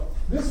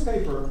This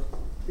paper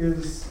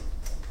is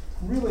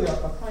really a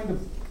kind of,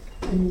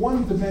 in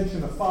one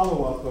dimension, a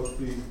follow-up of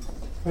the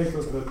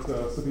paper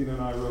that Sabina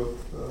and I wrote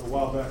a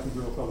while back in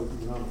Journal of Public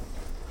Economics.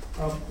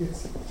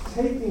 It's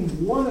taking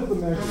one of the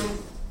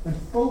measures and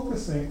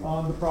focusing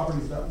on the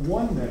properties of that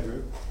one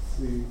measure.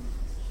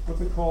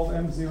 What's it called,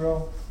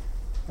 M0?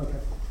 Okay.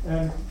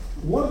 And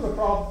one of the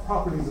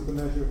properties of the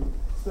measure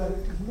is that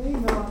it may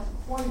not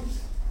quite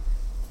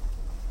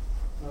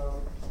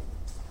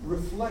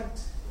reflect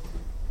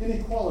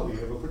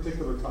inequality of a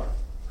particular type.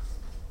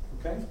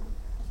 Okay?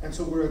 And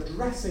so we're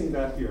addressing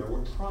that here.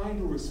 We're trying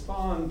to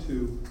respond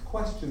to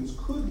questions.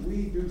 Could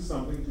we do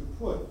something to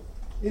put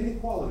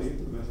inequality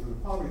into the measurement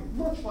of poverty,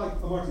 much like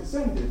Amartya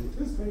Sen did with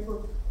his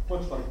paper,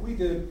 much like we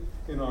did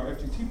in our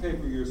FGT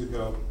paper years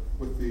ago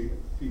with the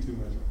P2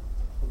 measure.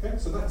 Okay?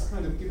 So that's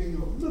kind of giving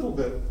you a little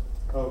bit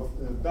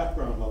of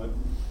background on it.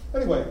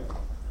 Anyway,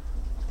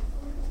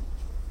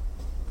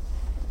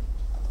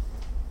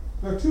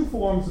 there are two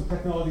forms of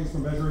technologies for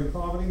measuring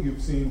poverty.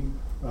 You've seen,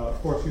 of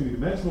course,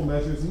 unidimensional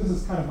measures, and this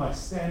is kind of my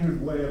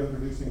standard way of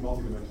introducing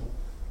multidimensional,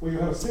 where you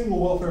have a single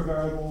welfare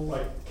variable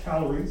like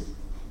calories.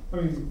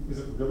 I mean, is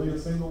it really a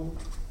single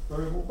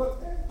variable?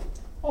 But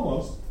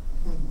almost,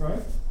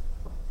 right?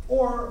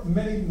 Or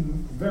many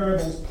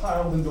variables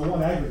piled into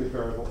one aggregate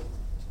variable,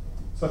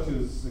 such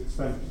as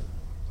expenditure.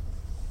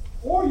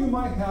 Or you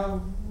might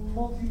have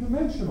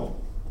multidimensional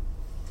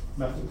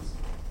methods,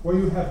 where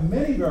you have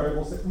many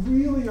variables that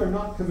really are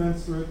not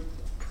commensurate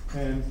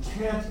and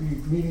can't be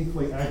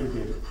meaningfully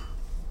aggregated.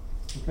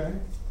 Okay?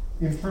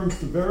 In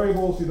terms of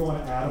variables, you don't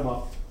want to add them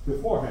up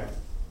beforehand.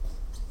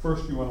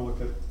 First, you want to look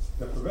at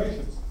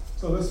deprivations.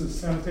 So this is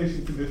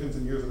sanitation conditions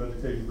and years of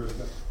education, for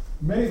instance.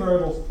 Many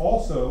variables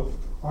also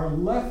are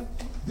left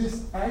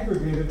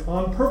disaggregated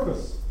on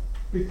purpose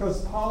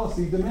because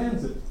policy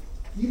demands it.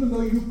 Even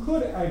though you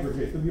could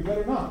aggregate them, you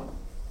better not.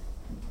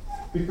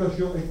 Because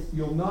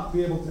you'll not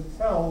be able to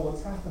tell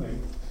what's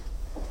happening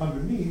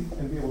underneath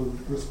and be able to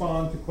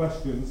respond to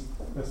questions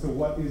as to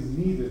what is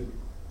needed,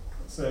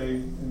 say,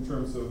 in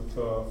terms of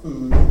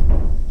food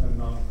and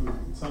non-food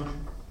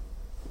consumption.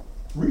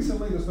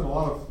 Recently, there's been a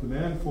lot of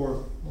demand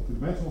for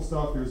multidimensional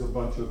stuff. Here's a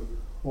bunch of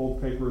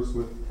old papers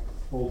with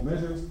old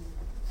measures.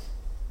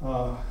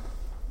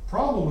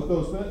 Problem with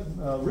those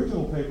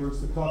original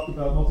papers that talked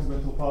about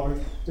multidimensional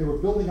poverty, they were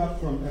building up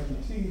from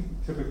FET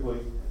typically,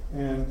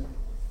 and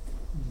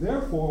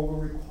therefore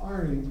were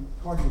requiring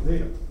cardinal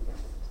data,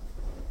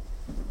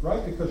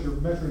 right? Because you're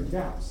measuring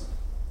gaps.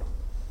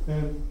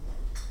 And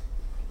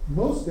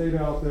most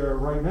data out there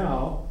right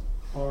now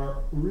are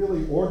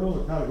really ordinal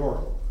or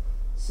categorical.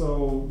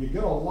 So you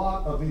get a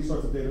lot of these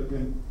sorts of data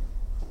in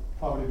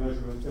poverty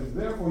measurement, and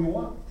therefore you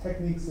want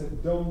techniques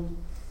that don't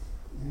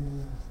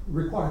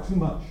require too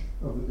much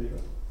of the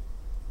data.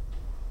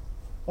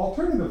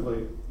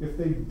 Alternatively, if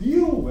they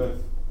deal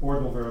with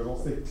ordinal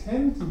variables, they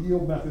tend to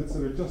yield methods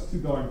that are just too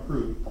darn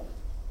crude.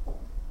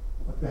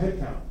 Like the head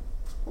count.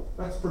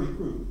 That's pretty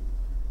crude.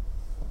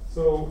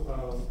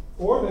 So,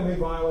 or they may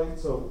violate,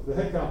 so the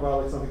head count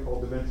violates something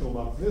called dimensional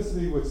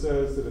monotonicity, which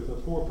says that if a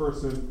poor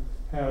person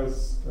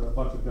has a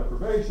bunch of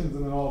deprivations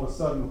and then all of a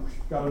sudden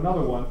got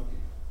another one,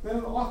 then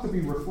it ought to be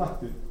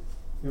reflected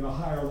in a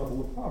higher level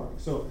of poverty.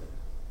 So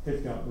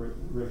head count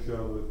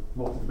ratio,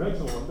 the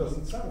multidimensional one,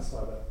 doesn't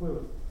satisfy that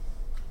clearly.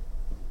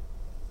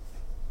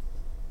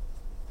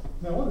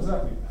 Now, what does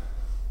that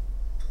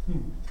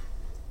mean?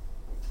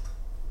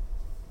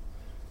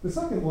 The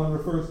second one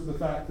refers to the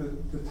fact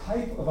that the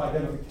type of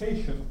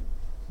identification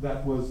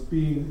that was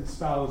being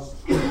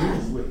espoused to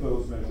use with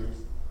those measures,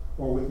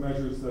 or with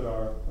measures that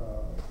are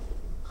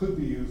could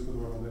be used with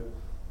ordinal data,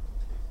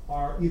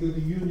 are either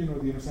the union or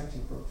the intersection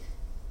approach.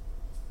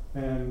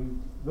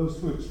 And those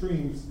two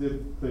extremes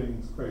did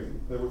things crazy.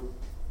 They were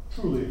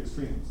truly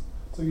extremes.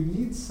 So you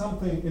need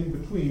something in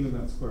between, and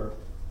that's where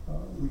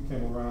we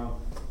came around.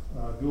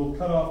 Dual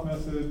cutoff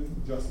method,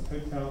 adjusted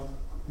head count.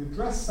 We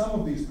addressed some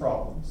of these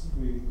problems.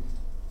 We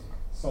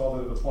saw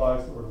that it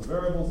applies to ordinal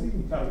variables,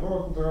 even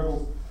categorical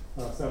variables,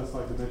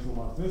 satisfied dimensional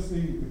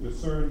monotonicity. You could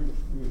discern,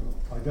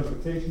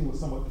 identification was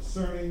somewhat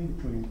discerning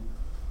between,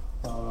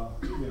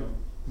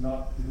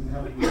 didn't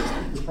have to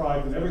be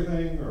deprived in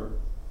everything or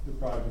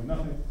deprived in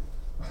nothing.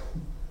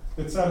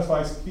 It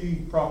satisfies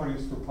key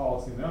properties for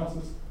policy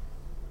analysis,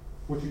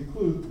 which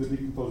include the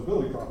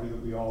decomposability property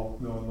that we all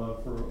know and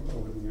love for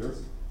over the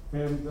years.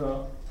 And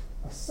a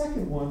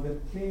second one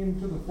that came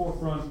to the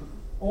forefront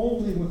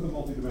only with the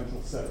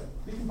multidimensional setting.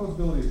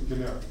 Decomposability is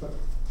generic, but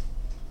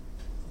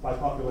by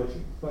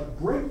population. But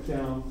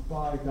breakdown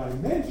by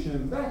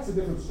dimension, that's a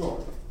different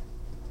story.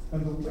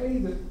 And the way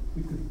that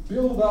we could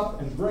build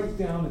up and break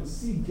down and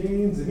see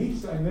gains in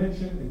each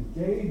dimension and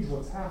gauge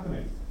what's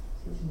happening,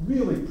 it's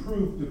really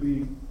proved to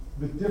be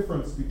the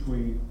difference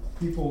between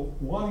people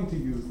wanting to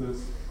use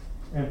this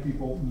and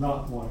people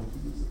not wanting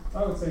to use it.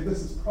 I would say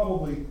this is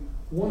probably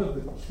one of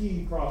the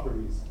key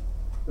properties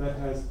that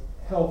has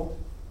helped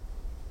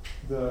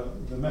the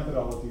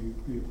methodology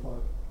be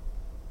applied.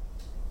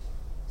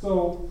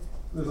 So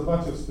there's a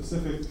bunch of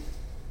specific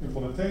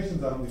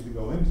implementations I don't need to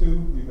go into,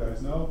 you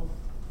guys know.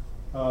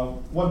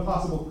 One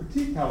possible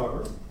critique,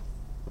 however,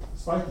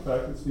 despite the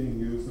fact it's being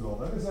used and all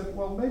that, is that,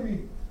 well,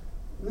 maybe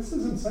this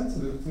is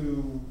insensitive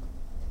to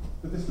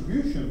the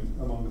distribution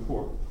among the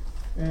poor.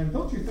 And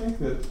don't you think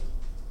that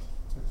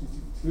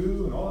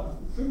FGC2 and all that,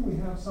 shouldn't we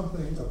have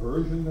something, a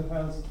version that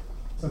has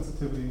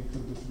sensitivity to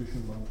the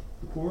distribution among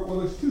the poor? Well,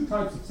 there's two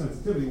types of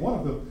sensitivity. One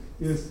of them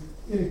is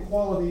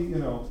inequality,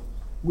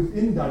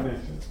 within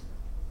dimension,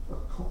 a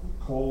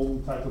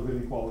Coulomb type of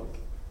inequality.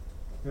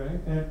 Okay,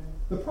 and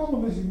the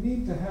problem is you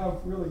need to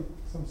have really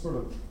some sort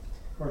of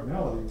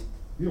cardinality to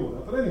deal with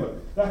that. But anyway,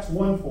 that's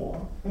one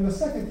form. And the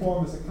second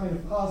form is a kind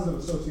of positive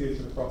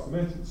association across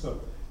dimensions.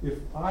 So if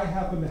I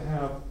happen to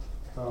have,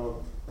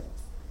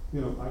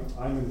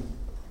 I'm in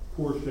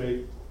poor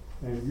shape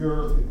and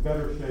you're in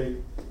better shape,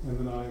 and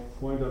then I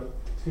wind up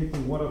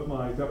taking one of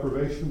my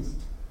deprivations,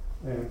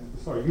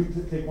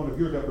 you take one of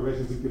your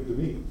deprivations and give to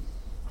me,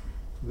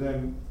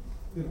 then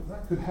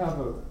that could have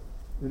an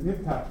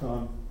impact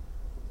on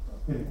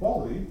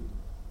inequality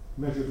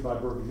measured by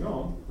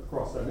Bourguignon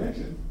across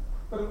dimension,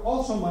 but it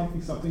also might be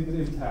something that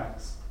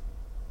impacts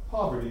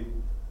poverty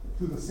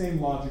through the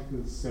same logic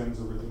as Sen's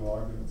original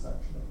arguments,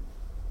 actually.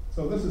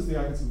 So this is the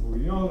arguments of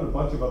Bourguignon, and a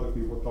bunch of other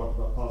people have talked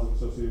about positive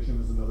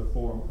association as another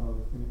form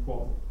of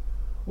inequality.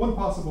 One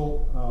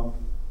possible,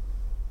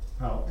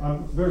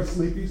 I'm very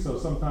sleepy, so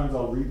sometimes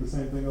I'll read the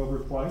same thing over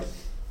twice.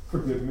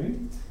 Forgive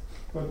me,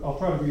 but I'll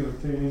try to be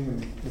entertaining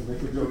and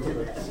make a joke of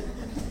it,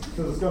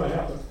 because it's going to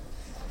happen.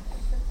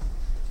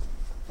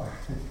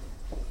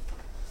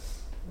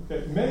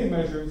 Okay, many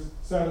measures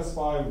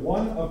satisfy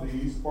one of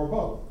these or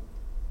both.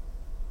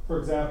 For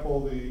example,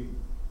 the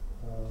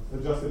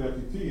adjusted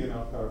FTT in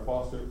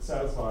Alkire-Foster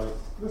satisfies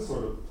this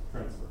sort of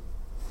transfer.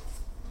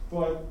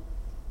 But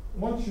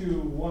once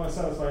you want to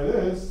satisfy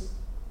this,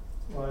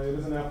 it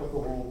isn't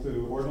applicable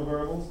to ordinal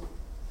variables,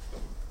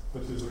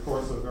 which is, of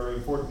course, a very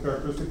important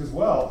characteristic as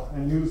well,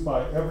 and used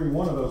by every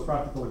one of those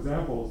practical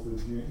examples, the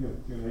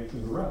GNH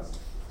and the rest.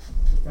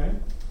 Okay?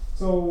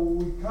 So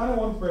we kind of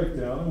want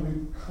breakdown, and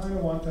we kind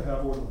of want to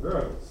have ordinal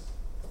variables.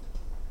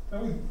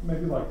 And we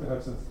maybe like to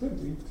have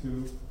sensitivity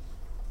to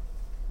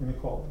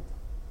inequality.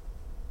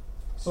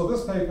 So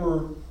this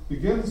paper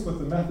begins with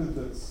the method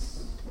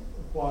that's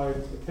applied,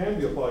 that can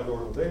be applied to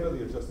ordinal data,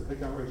 the adjusted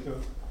headcount ratio,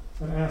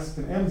 and asks,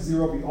 can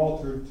M0 be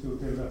altered to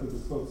obtain a method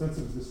that's both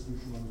sensitive to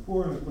distribution among the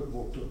poor and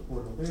applicable to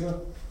ordinal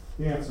data?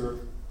 The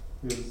answer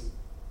is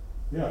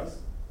yes.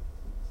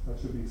 That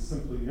should be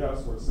simply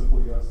yes, or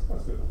simply yes.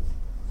 That's good enough.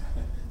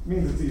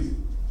 Means it's easy.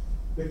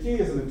 The key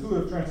is an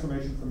intuitive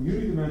transformation from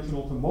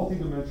unidimensional to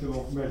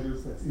multidimensional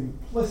measures that's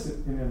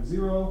implicit in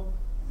M0.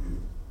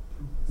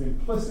 It's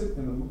implicit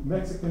in the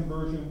Mexican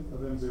version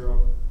of M0,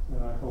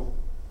 and I hope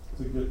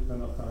to get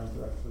enough time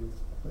to actually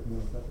let you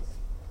know what that is.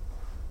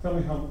 Tell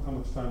me how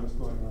much time is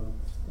going on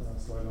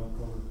so I don't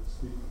over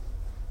speak.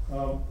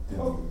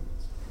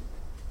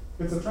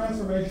 It's a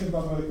transformation,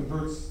 by the way, that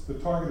converts the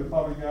targeted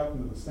poverty gap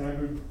into the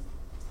standard.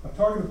 A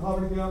targeted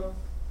poverty gap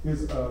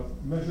is a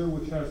measure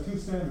which has two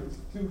standards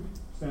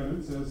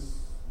as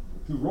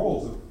two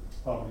roles of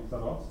poverty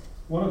cutoffs.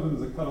 One of them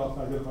is a cutoff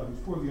to identify who's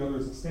poor, the other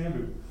is a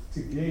standard to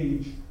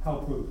gauge how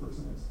poor the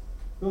person is.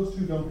 Those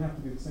two don't have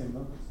to be the same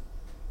numbers.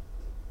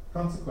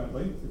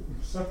 Consequently, if you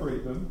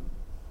separate them,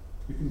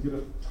 you can get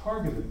a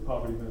targeted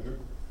poverty measure,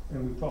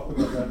 and we've talked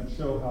about that and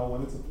show how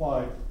when it's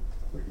applied,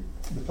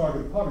 the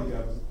targeted poverty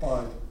gap is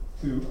applied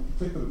to a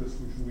particular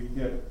distribution, we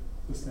get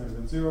the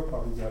standard M0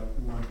 poverty gap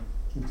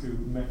into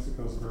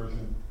Mexico's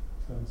version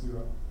of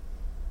M0.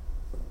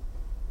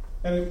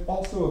 And it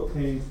also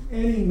obtains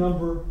any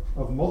number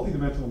of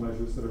multidimensional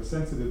measures that are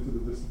sensitive to the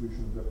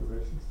distribution of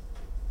deprivations.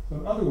 So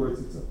in other words,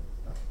 it's a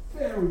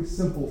very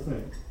simple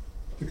thing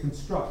to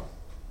construct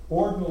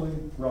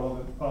ordinally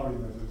relevant poverty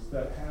measures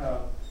that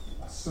have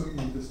a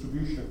certain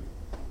distribution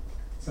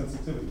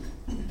sensitivity.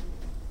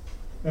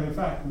 And in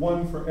fact,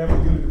 one for every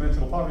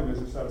unidimensional poverty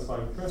measure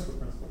satisfying the transfer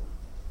principle.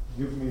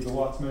 Give me the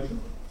Watts measure,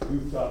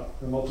 you've got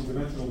the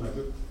multidimensional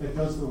measure that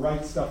does the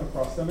right stuff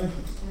across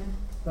dimensions.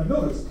 Now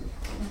notice,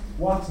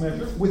 Watts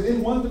measure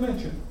within one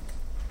dimension.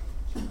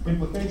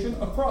 Implication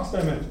across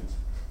dimensions.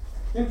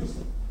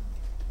 Interesting.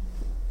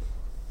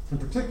 In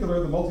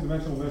particular, the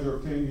multidimensional measure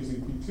obtained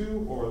using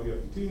P2 or the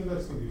FTT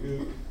index can be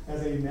viewed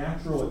as a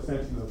natural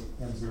extension of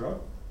M0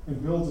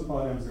 and builds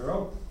upon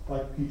M0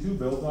 like P2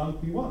 builds on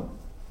P1.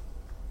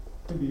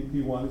 Indeed,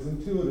 P1 is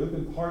intuitive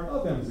and part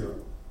of M0.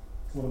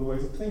 It's one of the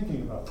ways of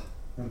thinking about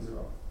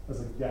M0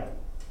 as a gap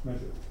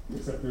measure,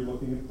 except you're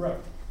looking at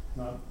breadth,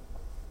 not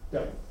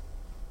depth.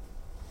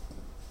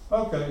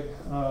 Okay,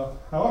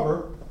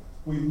 however,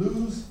 we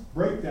lose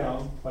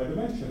breakdown by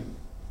dimension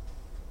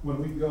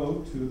when we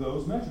go to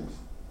those measures.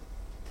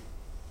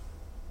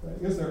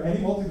 Is there any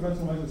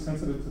multidimensional measure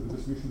sensitive to the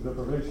distribution of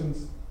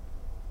deprivations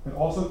and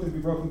also can be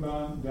broken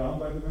down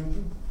by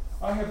dimension?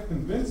 I have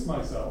convinced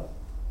myself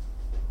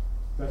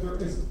that there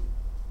isn't,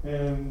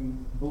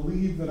 and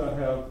believe that I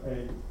have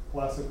a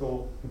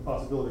classical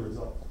impossibility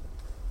result.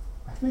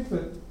 I think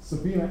that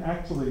Sabina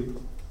actually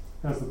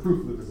has the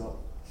proof of the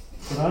result.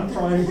 But I'm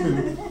trying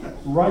to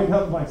write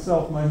up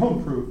myself my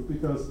own proof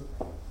because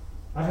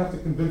I have to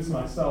convince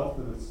myself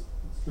that it's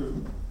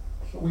true.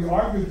 But we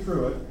argued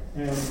through it,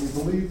 and we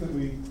believe that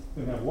we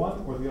can have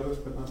one or the other,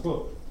 but not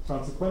both.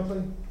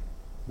 Consequently,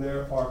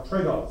 there are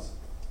trade-offs.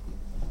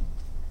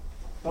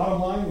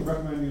 Bottom line, we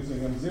recommend using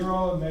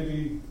M0 and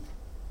maybe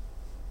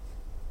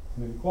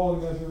an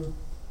inequality measure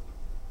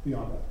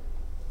beyond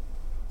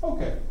that.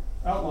 Okay,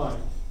 outline.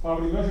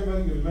 Poverty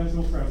measurement,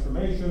 dimensional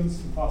transformations,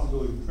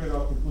 impossibility of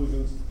trade-off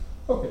conclusions.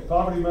 Okay,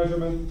 poverty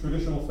measurement,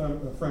 traditional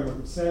framework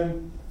of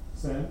SEN.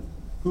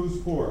 Who's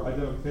poor?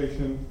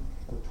 Identification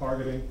or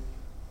targeting.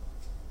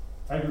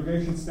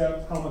 Aggregation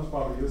step, how much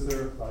poverty is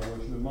there?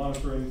 Evaluation and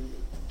monitoring.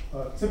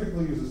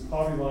 Typically uses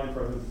poverty line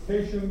for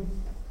identification.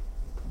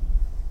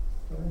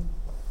 Okay.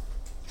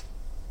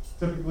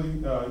 Typically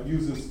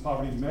uses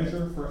poverty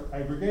measure for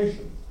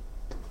aggregation.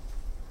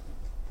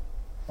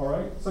 All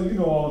right, so you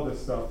know all of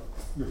this stuff.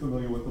 You're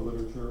familiar with the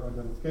literature,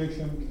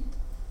 identification,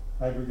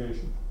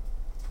 aggregation.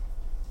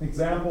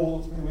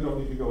 Example, we don't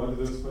need to go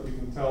into this, but you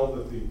can tell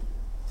that the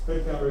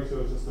headcount ratio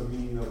is just a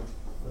mean of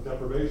a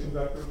deprivation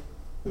vector.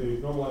 The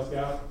normalized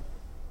gap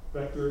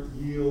vector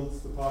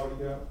yields the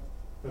poverty gap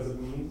as a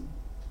mean,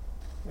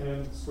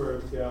 and square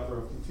root gap,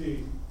 or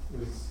FTT,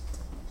 is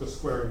just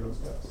squaring those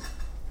gaps.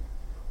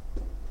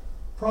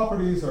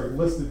 Properties are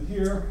listed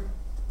here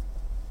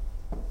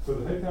for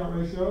the headcount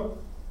ratio.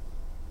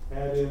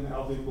 Add in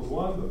alpha equals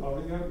 1, the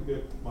poverty gap, you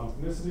get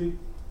monotonicity.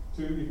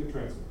 2, you get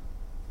transfer.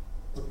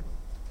 Okay.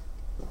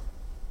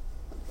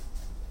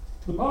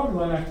 The poverty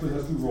line actually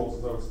has two roles,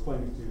 as I was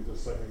explaining to you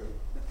just a second ago.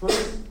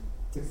 First,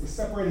 it's the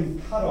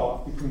separating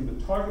cutoff between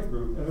the target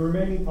group and the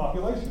remaining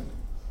population.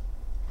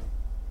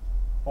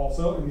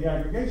 Also, in the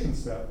aggregation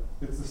step,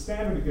 it's the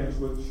standard against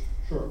which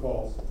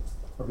shortfalls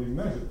are being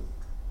measured.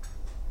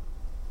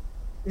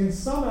 In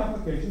some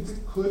applications,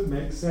 it could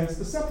make sense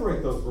to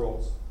separate those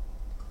roles.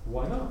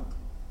 Why not?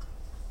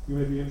 You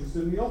may be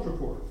interested in the ultra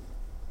poor.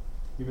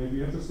 You may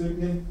be interested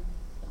in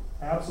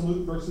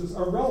absolute versus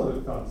a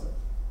relative concept.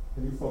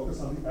 And you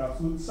focus on the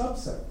absolute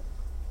subset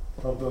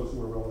of those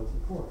who are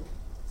relatively poor.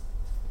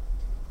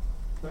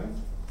 Okay?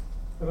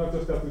 And I've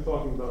just got to be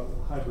talking about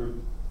the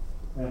hybrid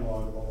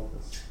analog of all of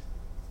this.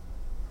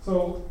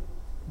 So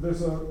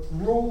there's a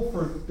role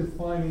for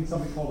defining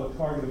something called a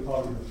targeted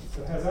poverty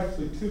measure. It has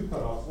actually two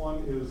cutoffs.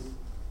 One is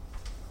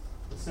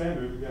the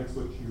standard against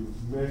which you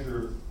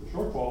measure the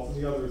shortfalls,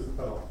 and the other is the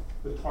cutoff,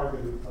 the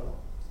targeted cutoff.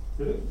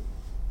 Did it?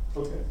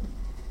 Okay.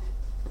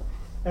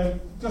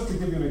 And just to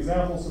give you an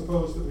example,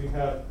 suppose that we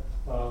had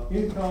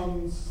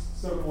incomes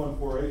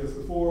 7148 as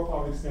before,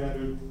 poverty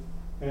standard,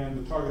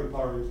 and the targeted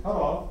poverty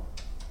cutoff,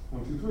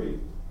 123.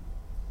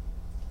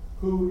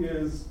 Who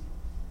is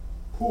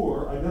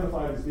poor,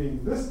 identified as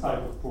being this type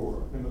of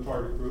poor in the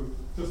target group,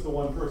 just the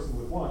one person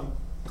with 1,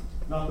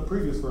 not the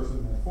previous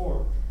person who had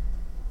 4.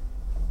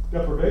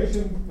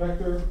 Deprivation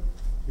vector,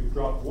 you've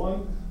dropped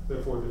 1,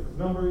 therefore different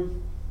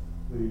numbering.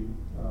 The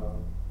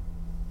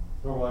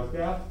normalized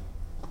gap,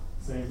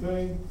 same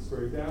thing,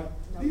 square gap.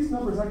 These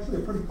numbers actually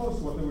are pretty close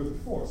to what they were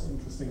before, so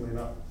interestingly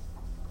enough.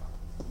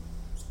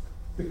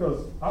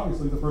 Because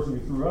obviously the person you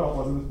threw out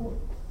wasn't as poor.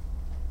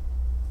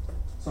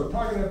 So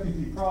target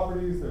FTT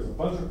properties, there's a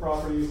bunch of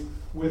properties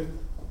with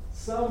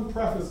some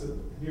preface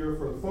here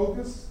for the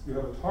focus. You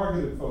have a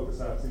targeted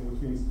focus axiom,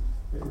 which means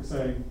that you're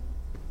saying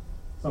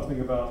something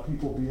about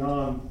people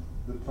beyond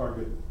the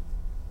target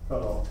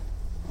cutoff,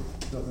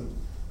 which doesn't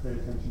pay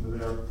attention to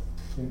their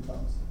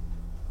incomes.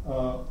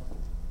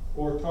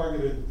 Or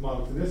targeted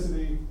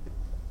monotonicity,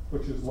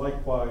 which is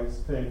likewise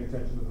paying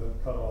attention to the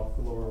cutoff,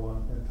 the lower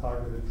one, and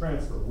targeted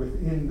transfer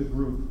within the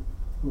group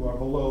who are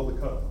below the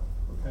cutoff,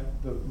 okay,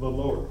 the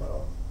lower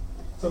cutoff.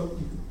 So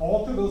you can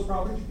alter those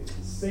properties, you get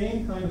the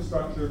same kind of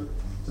structure,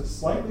 just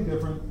slightly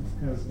different,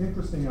 and has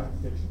interesting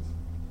applications.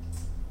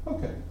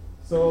 Okay,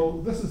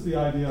 so this is the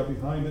idea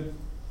behind it.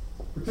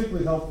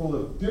 Particularly helpful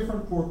if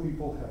different poor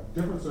people have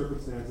different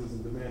circumstances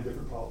and demand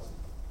different policy.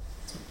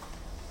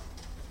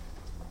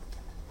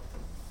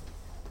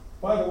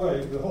 By the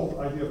way, the whole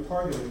idea of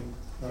targeting,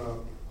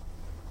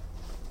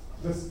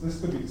 this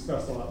could be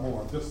discussed a lot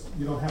more.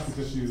 You don't have to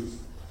just use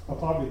a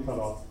poverty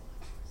cutoff.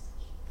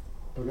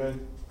 Okay?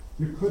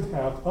 You could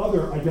have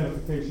other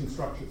identification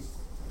structures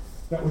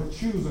that would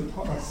choose a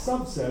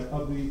subset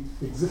of the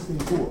existing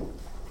poor.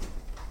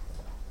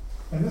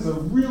 And this is a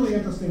really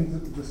interesting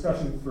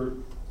discussion for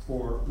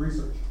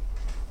research,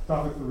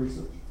 topic for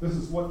research. This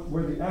is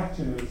where the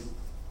action is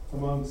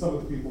among some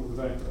of the people at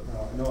the bank right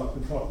now. I know I've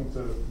been talking to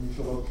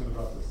Michel Ocean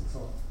about this and so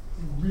on.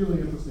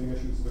 Really interesting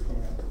issues that are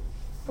coming out.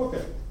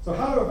 Okay, so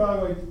how to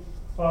evaluate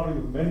poverty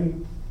with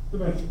many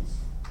dimensions.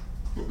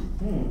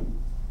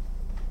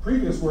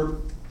 Previous work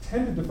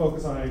tended to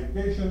focus on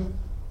aggregation.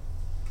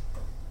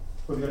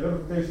 For the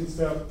identification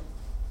step,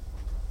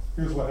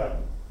 here's what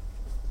happened.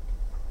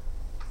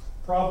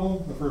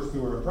 Problem, the first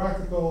two are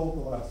impractical,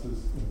 the last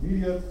is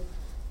intermediate,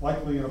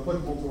 likely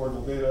inapplicable to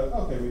ordinal data.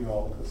 Okay, we know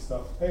all of this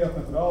stuff. AF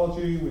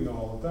methodology, we know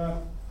all of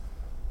that.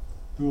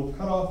 Dual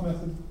cutoff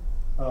method,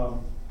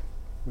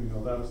 we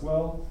know that as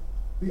well.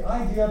 The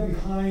idea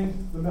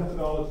behind the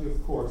methodology,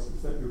 of course,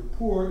 is that you're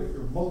poor if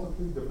you're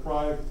multiply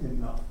deprived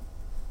enough.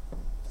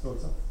 So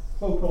it's a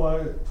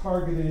focalized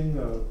targeting,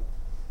 a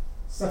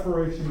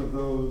separation of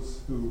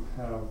those who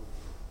have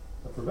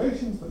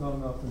deprivations, but not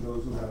enough in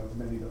those who have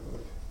many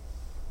deprivations.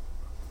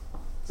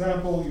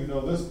 Example, you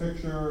know this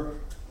picture,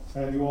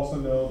 and you also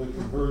know the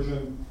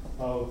conversion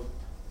of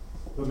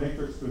the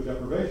matrix to a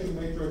deprivation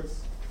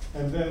matrix,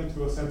 and then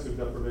to a censored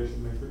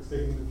deprivation matrix,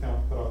 taking into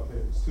account cutoff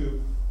tables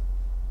too.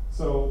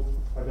 So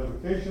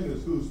identification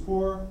is who's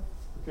poor,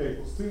 k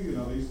equals 2, you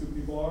know these two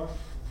people are,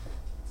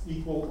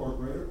 equal or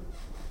greater.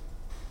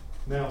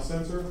 Now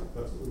censor,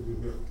 that's what we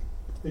do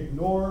here.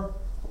 Ignore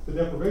the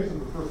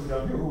deprivation of the person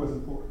down here who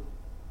isn't poor.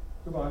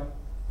 Goodbye.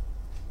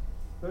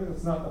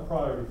 It's not a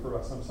priority for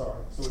us, I'm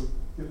sorry. So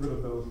we get rid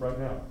of those right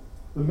now.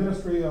 The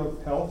Ministry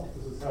of Health,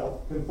 this is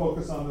health, can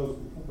focus on those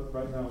people, but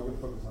right now we're going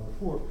to focus on the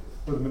poor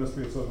for the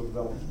Ministry of Social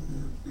Development.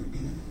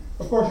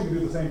 Of course, you can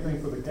do the same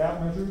thing for the gap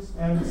measures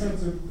and the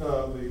censored,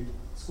 the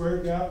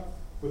squared gap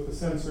with the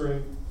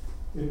censoring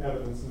in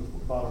evidence in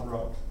the bottom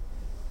row.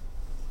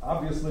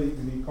 Obviously,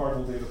 you need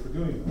cardinal data for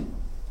doing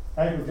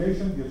that.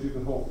 Aggregation gives you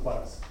the whole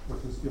class,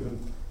 which is given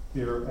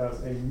here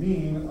as a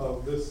mean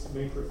of this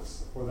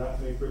matrix or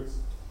that matrix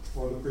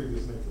or the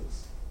previous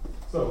matrix.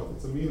 So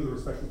it's a mean of the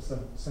respective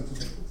censored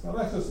matrix. Now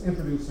that's just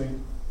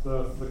introducing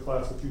the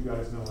class that you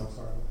guys know, I'm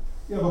sorry.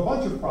 You have a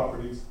bunch of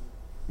properties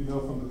you know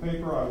from the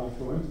paper, I won't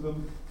go into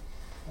them.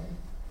 Okay.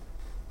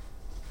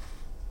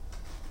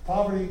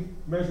 Poverty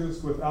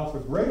measures with alpha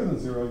greater than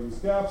 0 use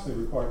gaps, they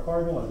require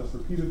cardinal, I just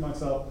repeated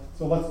myself.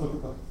 So let's look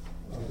at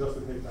the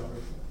adjusted head count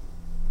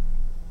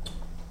ratio.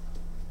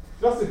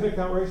 Adjusted head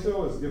count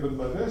ratio is given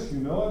by this, you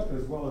know it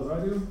as well as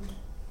I do.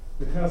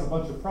 It has a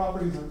bunch of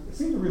properties. I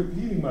seem to be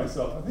repeating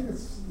myself. I think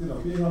it's, you know,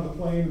 being on the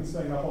plane and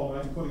staying up all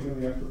night and putting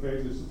in the extra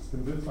pages just to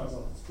convince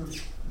myself it's true.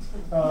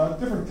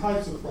 Different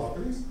types of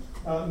properties.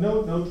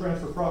 No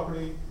transfer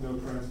property, no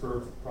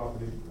transfer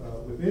property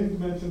within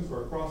dimensions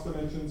or across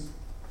dimensions.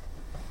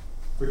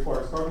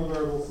 Requires cardinal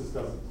variables, this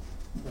doesn't.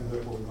 And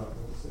therefore we might be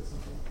able to say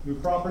something. New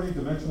property,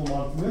 dimensional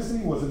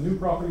monotonicity was a new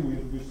property we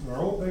introduced in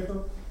our old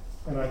paper.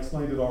 And I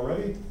explained it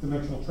already.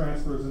 Dimensional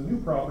transfer is a new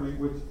property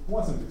which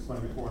wasn't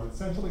explained before, and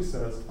essentially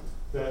says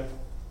that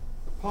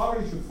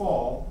poverty should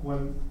fall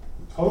when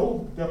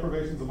total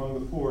deprivations among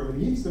the poor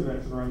in each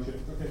dimension are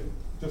unchanged. Okay,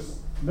 just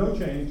no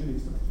change in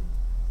each dimension.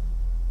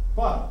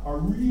 But are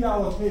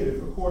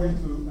reallocated according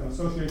to an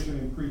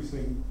association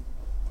decreasing,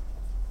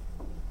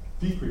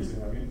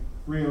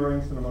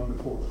 rearrangement among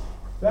the poor.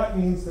 That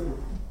means that we're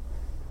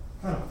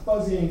kind of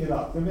fuzzying it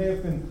up. There may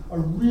have been a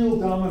real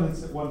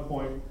dominance at one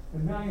point,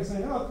 and now you're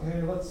saying,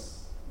 okay,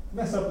 let's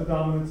mess up the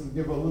dominance and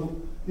give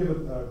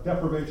a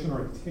deprivation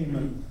or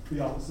attainment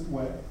the opposite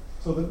way.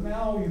 So that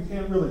now you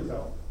can't really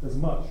tell as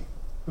much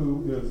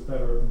who is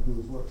better and who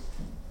is worse.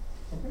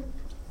 Okay?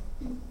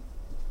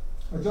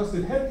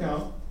 Adjusted head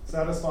count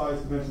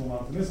satisfies dimensional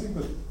monotonicity,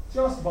 but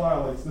just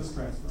violates this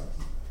transfer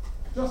action.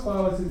 Just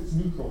violates its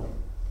neutral limit.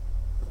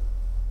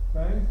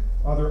 Okay?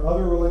 Are there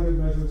other related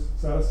measures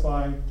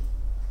satisfying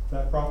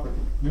that property?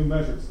 New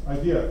measures.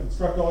 Idea,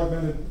 construct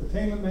augmented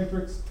attainment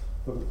matrix.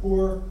 For the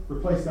poor,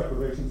 replace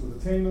deprivations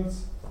with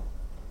attainments.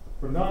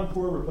 For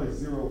non-poor, replace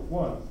 0 with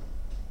 1.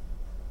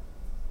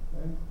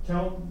 Okay?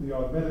 Count the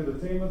augmented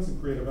attainments and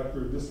create a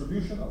vector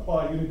distribution.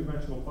 Apply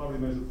unidimensional poverty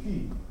measure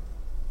P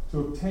to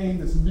obtain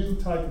this new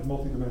type of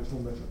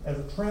multidimensional measure as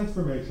a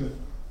transformation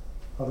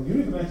of a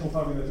unidimensional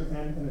poverty measure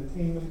and an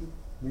attainment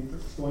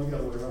matrix going the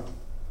other way around.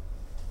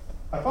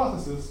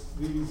 Hypothesis,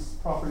 these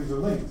properties are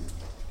linked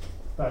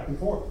back and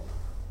forth.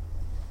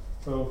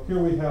 So here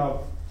we have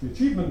the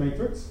achievement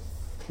matrix,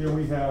 here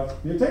we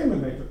have the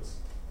attainment matrix.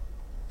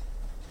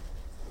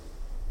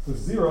 With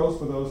zeros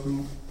for those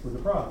who were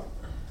deprived.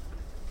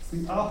 It's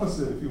the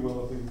opposite, if you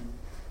will, of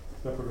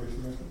the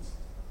deprivation matrix.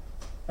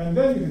 And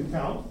then you can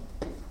count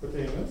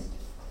attainments,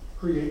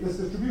 create this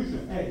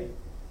distribution, A.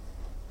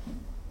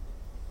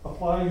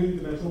 Apply a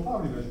unidimensional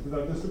poverty measure to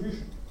that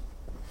distribution.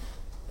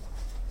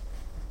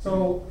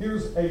 So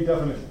here's a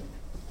definition.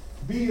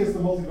 B is the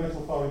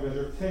multidimensional poverty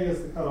measure, K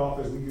is the cutoff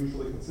as we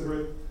usually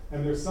consider it,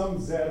 and there's some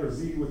Z or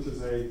Z which is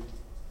going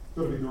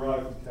to be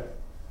derived from K.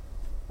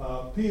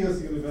 P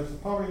is the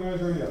unidimensional poverty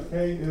measure, yeah,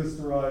 K is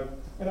derived.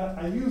 And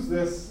I use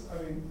this,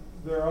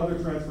 there are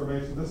other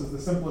transformations. This is the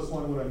simplest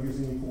one when I'm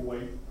using equal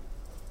weight,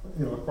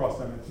 across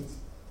dimensions.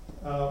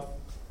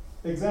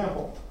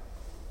 Example,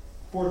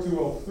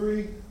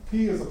 4203,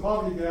 P is a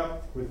poverty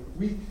gap with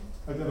weak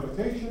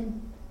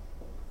identification,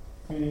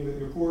 meaning that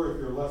you're poor if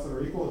you're less than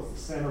or equal. It's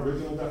the same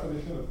original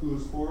definition of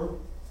who's poor.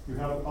 You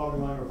have the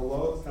poverty line or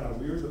below. It's kind of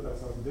weird, but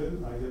that's how we did it,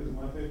 and I did it in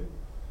my paper.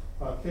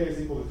 K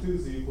is equal to 2,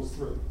 Z equals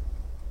 3.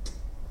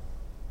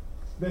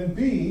 Then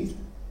B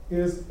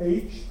is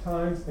H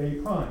times A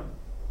prime,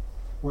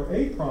 where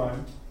H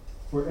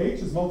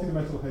is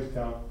multidimensional head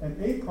count,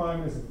 and A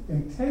prime is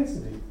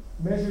intensity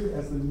measured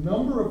as the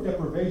number of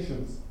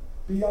deprivations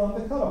beyond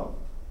the cutoff.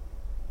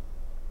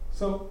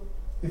 So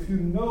if you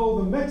know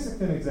the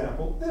Mexican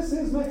example, this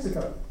is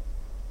Mexico.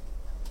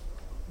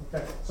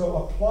 Okay,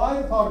 so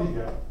apply the poverty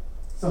gap,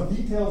 some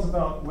details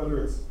about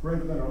whether it's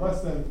greater than or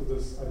less than for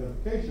this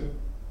identification,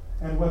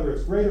 and whether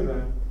it's greater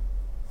than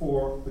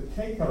for the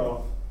K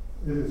cutoff,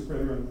 it is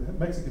greater in the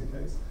Mexican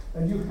case.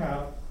 And you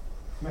have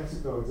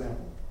Mexico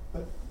example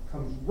that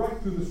comes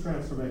right through this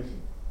transformation.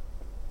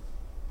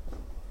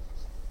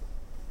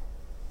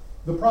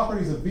 The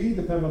properties of B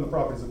depend on the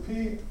properties of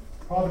P.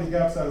 Poverty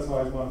gap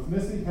satisfies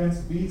monophonicity, hence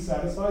B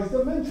satisfies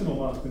dimensional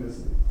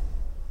monophonicity.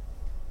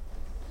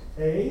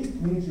 A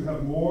means you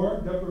have more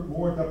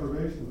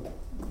deprivation,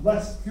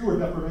 fewer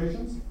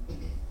deprivations.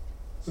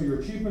 So your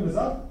achievement is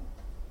up.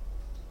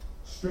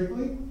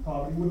 Strictly,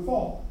 poverty would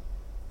fall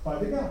by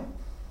the gap.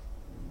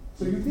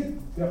 So you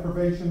get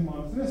deprivation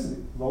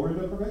monophonicity. Lower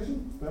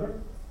deprivation,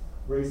 better.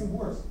 Raise them,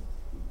 worse.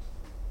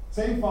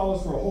 Same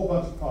follows for a whole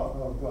bunch of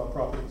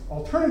properties.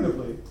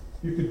 Alternatively,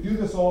 you could do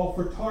this all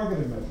for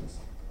targeted measures.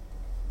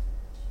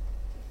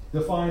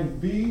 Define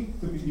B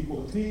to be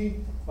equal to P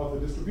of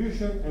the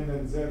distribution, and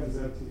then Z and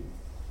ZT.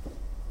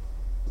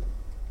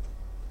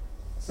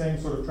 Same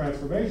sort of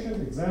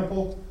transformation.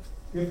 Example,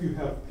 if you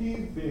have P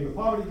being the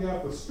poverty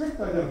gap with strict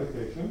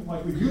identification,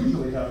 like we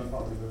usually have in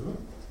poverty measurement,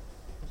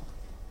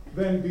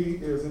 then B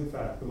is in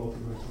fact the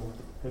multidimensional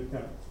head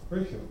count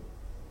ratio.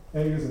 A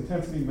is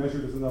intensity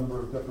measured as the number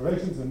of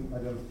deprivations, and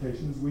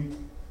identifications weak.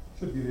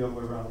 Should be the other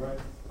way around, right?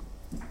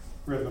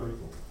 Greater than or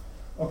equal.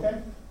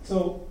 Okay?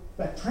 So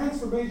that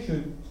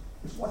transformation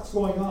is what's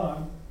going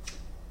on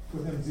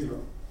with M0.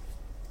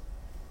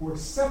 We're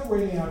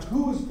separating out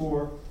who is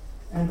poor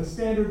and the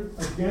standard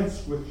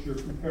against which you're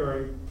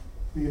comparing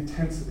the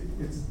intensity.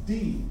 It's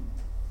D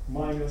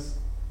minus,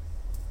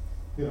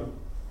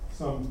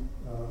 some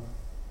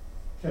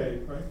K,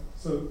 right?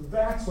 So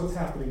that's what's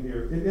happening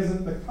here. It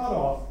isn't the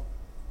cutoff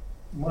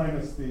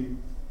minus the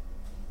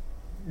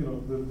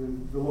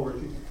lower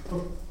G.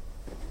 Oh,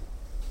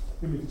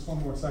 give me just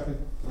one more second.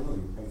 No,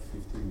 you have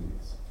 15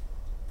 minutes.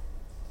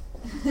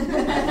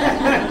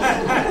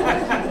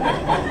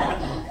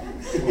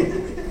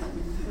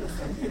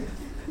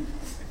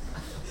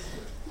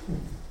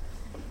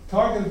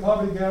 Targeted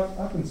poverty gap.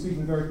 I've been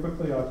speaking very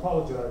quickly. I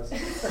apologize.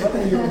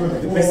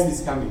 The best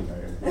is coming,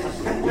 right?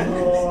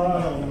 No,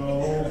 I don't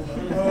know.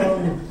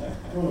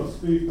 I'm going to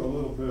speak a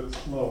little bit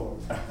slower.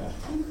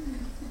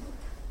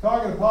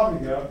 Targeted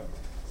poverty gap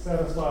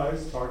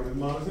satisfies targeted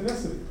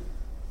monophonicity.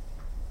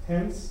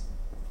 Hence,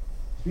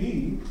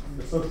 B,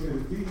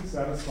 associated B,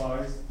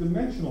 satisfies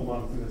dimensional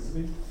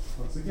monophonicity,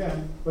 once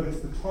again, but it's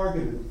the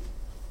targeted.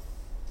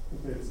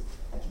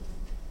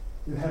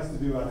 It has to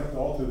do, I have to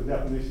alter the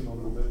definition a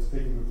little bit to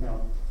take into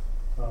account.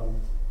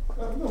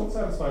 No, it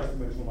satisfies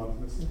dimensional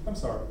monophonicity. I'm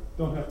sorry,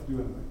 don't have to do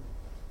anything.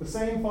 The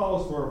same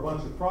follows for a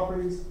bunch of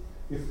properties.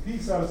 If P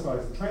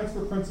satisfies the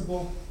transfer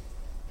principle,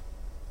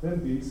 then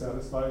B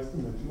satisfies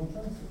dimensional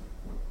transfer.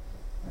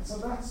 And so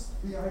that's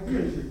the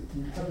idea.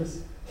 You have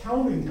this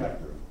counting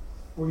vector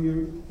where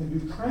you can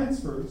do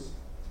transfers,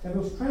 and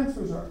those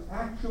transfers are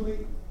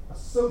actually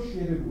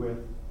associated with,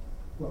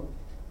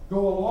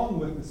 go along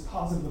with this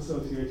positive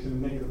association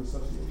and negative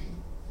association.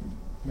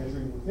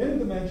 Measuring within a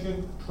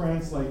dimension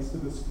translates to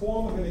this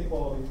form of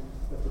inequality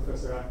that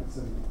Professor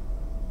Atkinson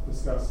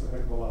discussed a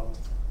heck of a lot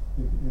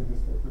in his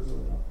papers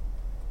earlier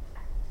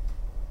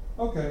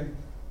on. Okay,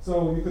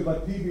 so you could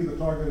let P be the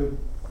targeted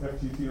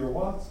FGT or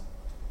watts,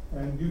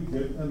 and you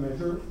get a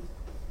measure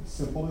as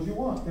simple as you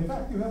want. In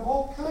fact, you have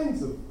all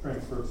kinds of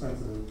transfer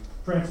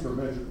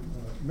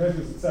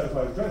measures that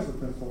satisfy the transfer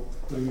principle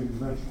that are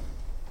unidimensional.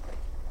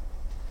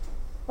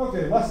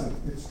 Okay, lesson.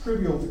 It's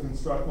trivial to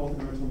construct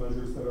multidimensional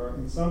measures that are,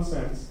 in some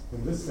sense,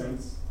 in this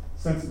sense,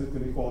 sensitive to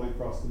inequality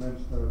across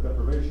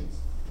deprivations.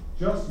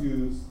 Just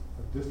use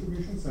a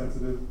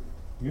distribution-sensitive,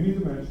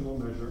 unidimensional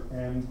measure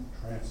and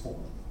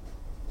transform.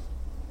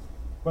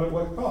 But at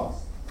what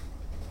cost?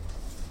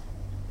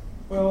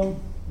 Well,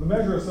 the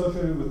measure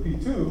associated with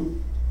P2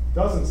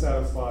 doesn't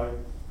satisfy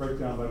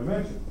breakdown by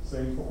dimension.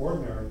 Same for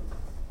ordinary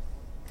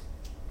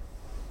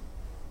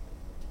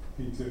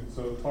P2.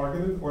 So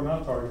targeted or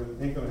not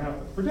targeted ain't going to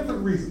happen for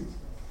different reasons,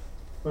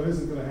 but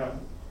isn't going to happen.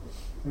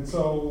 And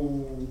so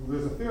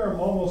there's a theorem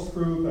almost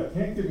proved. I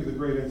can't give you the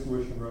great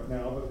intuition right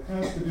now, but it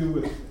has to do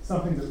with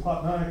something that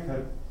Potnaik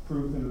had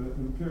proved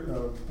in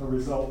a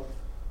result,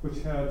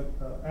 which had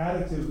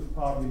additive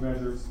poverty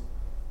measures,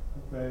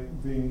 okay,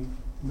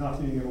 not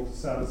being able to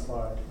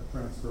satisfy a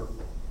transfer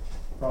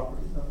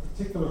property, a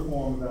particular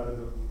form of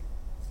additive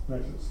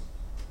measures,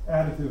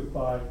 additive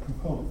by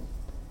component.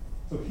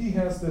 So he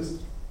has this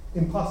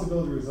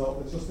impossibility result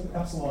that's just an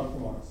epsilon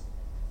from ours.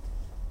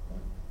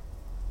 Okay.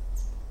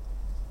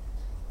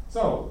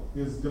 So,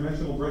 is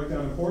dimensional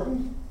breakdown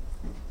important?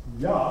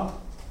 Yeah. I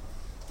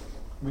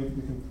mean,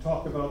 we can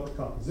talk about the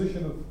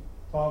composition of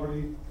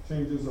poverty,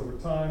 changes over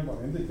time by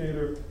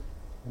indicator,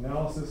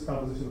 analysis,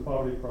 composition of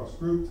poverty across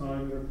group,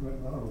 time,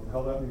 intercommitment. I don't know what the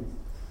hell that means.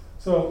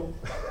 So,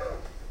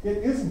 it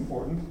is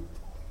important,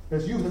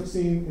 as you have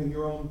seen in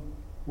your own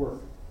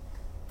work.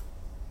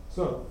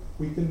 So,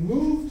 we can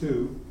move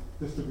to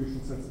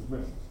distribution-sensitive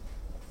measures.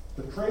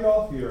 The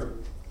trade-off here,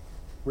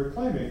 we're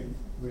claiming,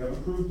 we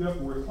haven't proved it,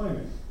 but we're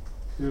claiming,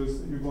 is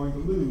that you're going to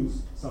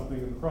lose something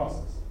in the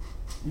process.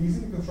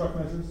 Easy to construct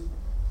measures,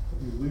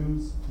 but you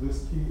lose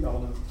this key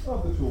element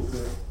of the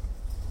toolkit.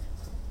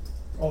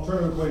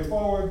 alternative way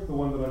forward, the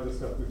one that I just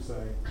got through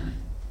saying.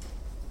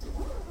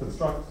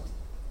 Construct,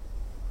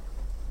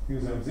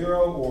 use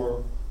M0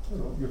 or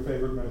your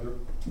favorite measure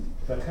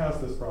that has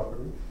this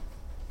property.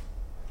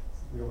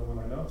 It's the only one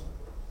I know.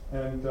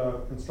 And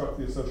construct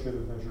the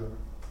associated measure of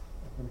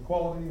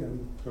inequality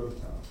and go to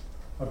town.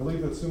 I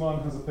believe that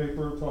Suman has a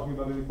paper talking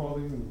about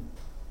inequality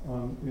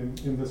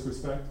in this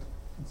respect,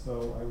 and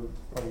so I would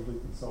probably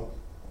consult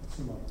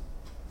Suman.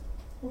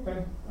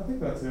 Okay, I think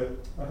that's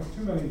it. I have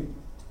too many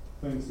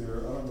things here.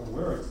 I don't know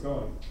where it's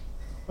going.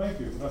 Thank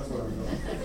you. That's where I'm going.